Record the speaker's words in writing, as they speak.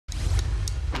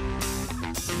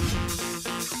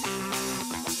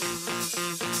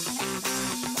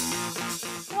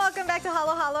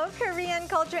Halo Halo, Korean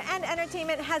culture and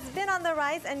entertainment has been on the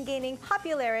rise and gaining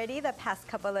popularity the past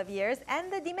couple of years,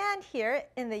 and the demand here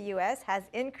in the U.S. has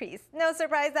increased. No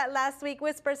surprise that last week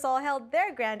Whisper Seoul held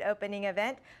their grand opening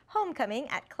event, Homecoming,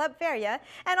 at Club Feria,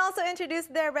 and also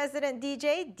introduced their resident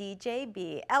DJ, DJ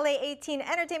B. LA 18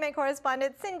 entertainment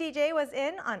correspondent Sin DJ was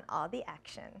in on all the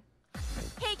action.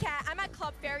 Hey Kat, I'm at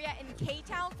Club Feria in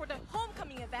K-Town for the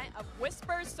homecoming event of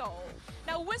Whisper Seoul.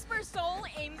 Now Whisper Seoul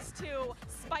aims to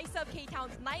spice up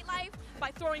K-Town's nightlife by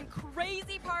throwing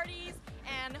crazy parties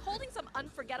and holding some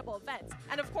unforgettable events.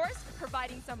 And of course,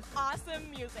 providing some awesome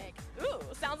music. Ooh,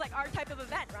 sounds like our type of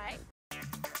event, right?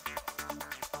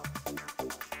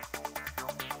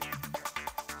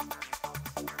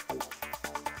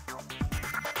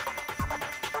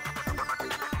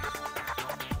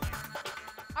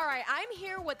 All right, I'm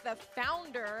here with the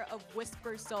founder of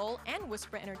Whisper Seoul and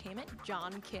Whisper Entertainment,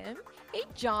 John Kim. Hey,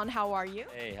 John, how are you?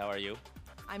 Hey, how are you?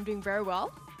 I'm doing very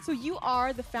well. So you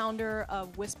are the founder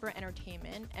of Whisper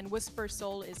Entertainment, and Whisper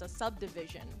Seoul is a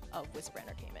subdivision of Whisper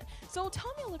Entertainment. So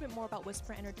tell me a little bit more about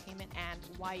Whisper Entertainment and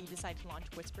why you decided to launch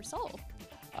Whisper Seoul.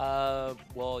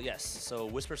 Well, yes. So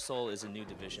Whisper Seoul is a new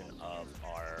division of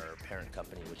our parent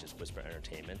company, which is Whisper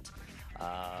Entertainment.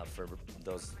 For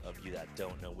those of you that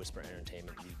don't know Whisper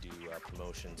Entertainment, we do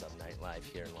promotions of nightlife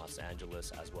here in Los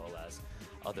Angeles, as well as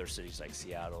other cities like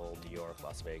Seattle, New York,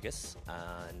 Las Vegas.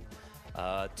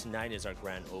 And tonight is our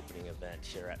grand opening event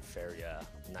here at Feria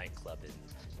nightclub in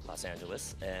Los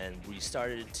Angeles. And we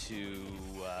started to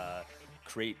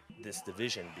create this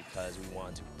division because we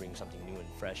wanted to bring something new and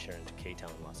fresh here into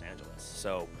K-Town, Los Angeles.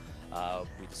 So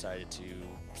we decided to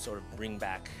sort of bring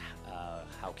back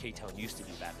how K-Town used to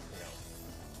be back,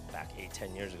 back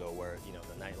 8-10 years ago, where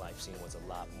the nightlife scene was a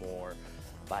lot more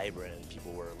vibrant and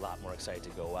people were a lot more excited to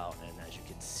go out. And as you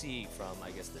can see from,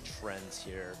 I guess, the trends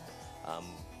here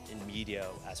in media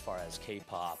as far as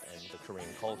K-pop and the Korean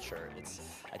culture,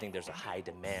 I think there's a high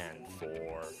demand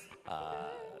for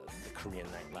the Korean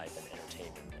nightlife and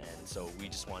entertainment. And so we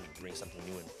just wanted to bring something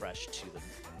new and fresh to the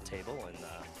table, and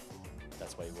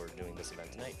that's why we're doing this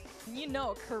event tonight. You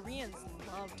know, Koreans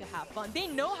love to have fun. They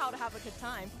know how to have a good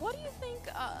time. What do you think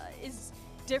is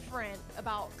different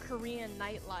about Korean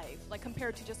nightlife, like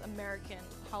compared to just American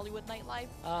Hollywood nightlife?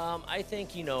 I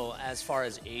think, as far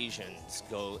as Asians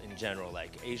go in general,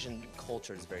 like Asian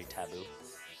culture is very taboo.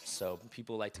 So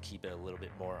people like to keep it a little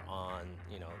bit more on,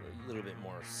 a little bit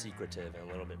more secretive and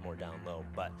a little bit more down low.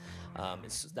 But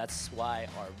that's why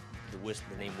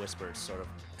the name Whisper is sort of,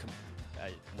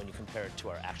 when you compare it to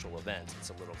our actual events, it's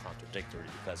a little contradictory,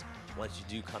 because once you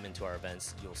do come into our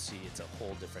events, you'll see it's a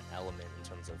whole different element in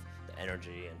terms of the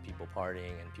energy and people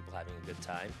partying and people having a good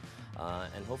time.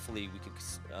 And hopefully we could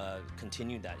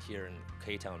continue that here in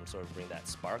K-Town and sort of bring that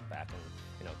spark back and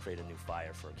create a new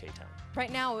fire for K-Town.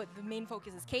 Right now, the main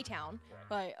focus is K-Town,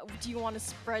 but do you want to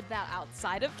spread that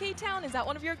outside of K-Town? Is that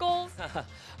one of your goals?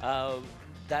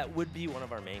 That would be one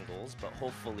of our main goals, but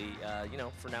hopefully,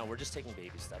 for now we're just taking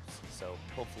baby steps. So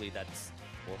hopefully that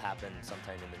will happen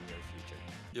sometime in the near future.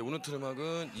 예, 오늘 틀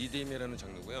음악은 EDM이라는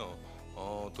장르고요.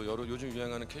 또 요즘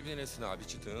유행하는 케빈에스나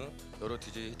아비치 등 여러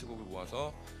DJ 히트곡을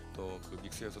모아서 또 그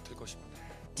믹스해서 틀 것입니다.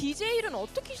 DJ를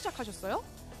어떻게 시작하셨어요?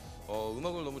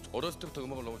 음악을 어렸을 때부터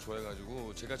음악을 너무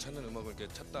좋아해가지고 제가 찾는 음악을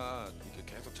이렇게 찾다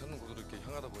이렇게 계속 찾는 곳으로 이렇게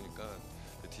향하다 보니까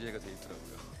DJ가 돼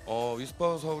있더라고요.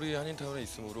 위스퍼 서울이 한인타운에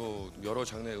있으므로 여러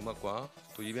장르의 음악과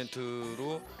또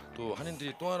이벤트로 또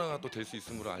한인들이 또 하나가 또 될 수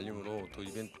있으므로 알림으로 또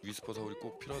위스퍼 서울이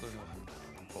꼭 필요하다고 생각합니다.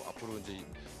 앞으로 이제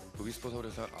그 위스퍼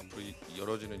서울에서 앞으로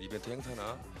열어지는 이벤트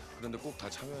행사나 그런데 꼭 다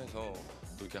참여해서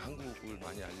또 이렇게 한국을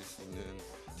많이 알릴 수 있는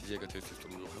DJ가 될 수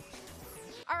있도록 노력하고 있습니다.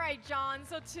 All right, John.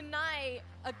 So tonight,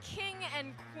 a king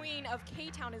and queen of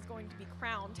K-Town is going to be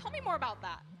crowned. Tell me more about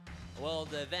that. Well,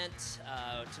 the event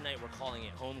tonight, we're calling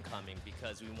it Homecoming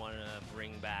because we want to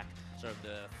bring back sort of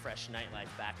the fresh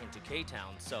nightlife back into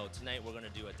K-Town. So tonight we're going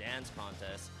to do a dance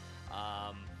contest.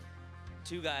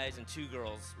 2 guys and 2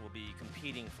 girls will be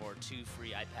competing for 2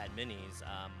 free iPad minis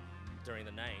during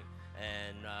the night.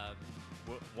 And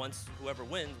once whoever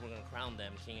wins, we're going to crown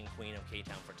them king and queen of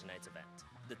K-Town for tonight's event.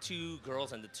 The 2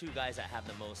 girls and the 2 guys that have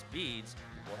the most beads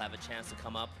will have a chance to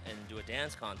come up and do a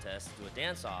dance contest, do a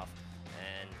dance-off,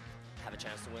 and have a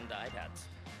chance to win the iPads.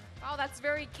 Wow, that's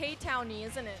very K-Towny,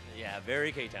 isn't it? Yeah,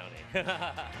 very K-Towny.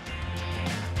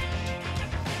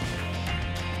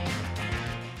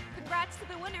 Congrats to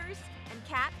the winners. And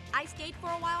Kat, I stayed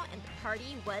for a while and the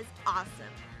party was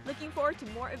awesome. Looking forward to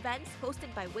more events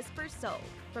hosted by Whisper Seoul.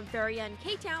 From Feria and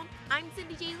K-Town, I'm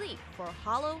Cindy J. Lee for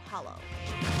Halo Halo.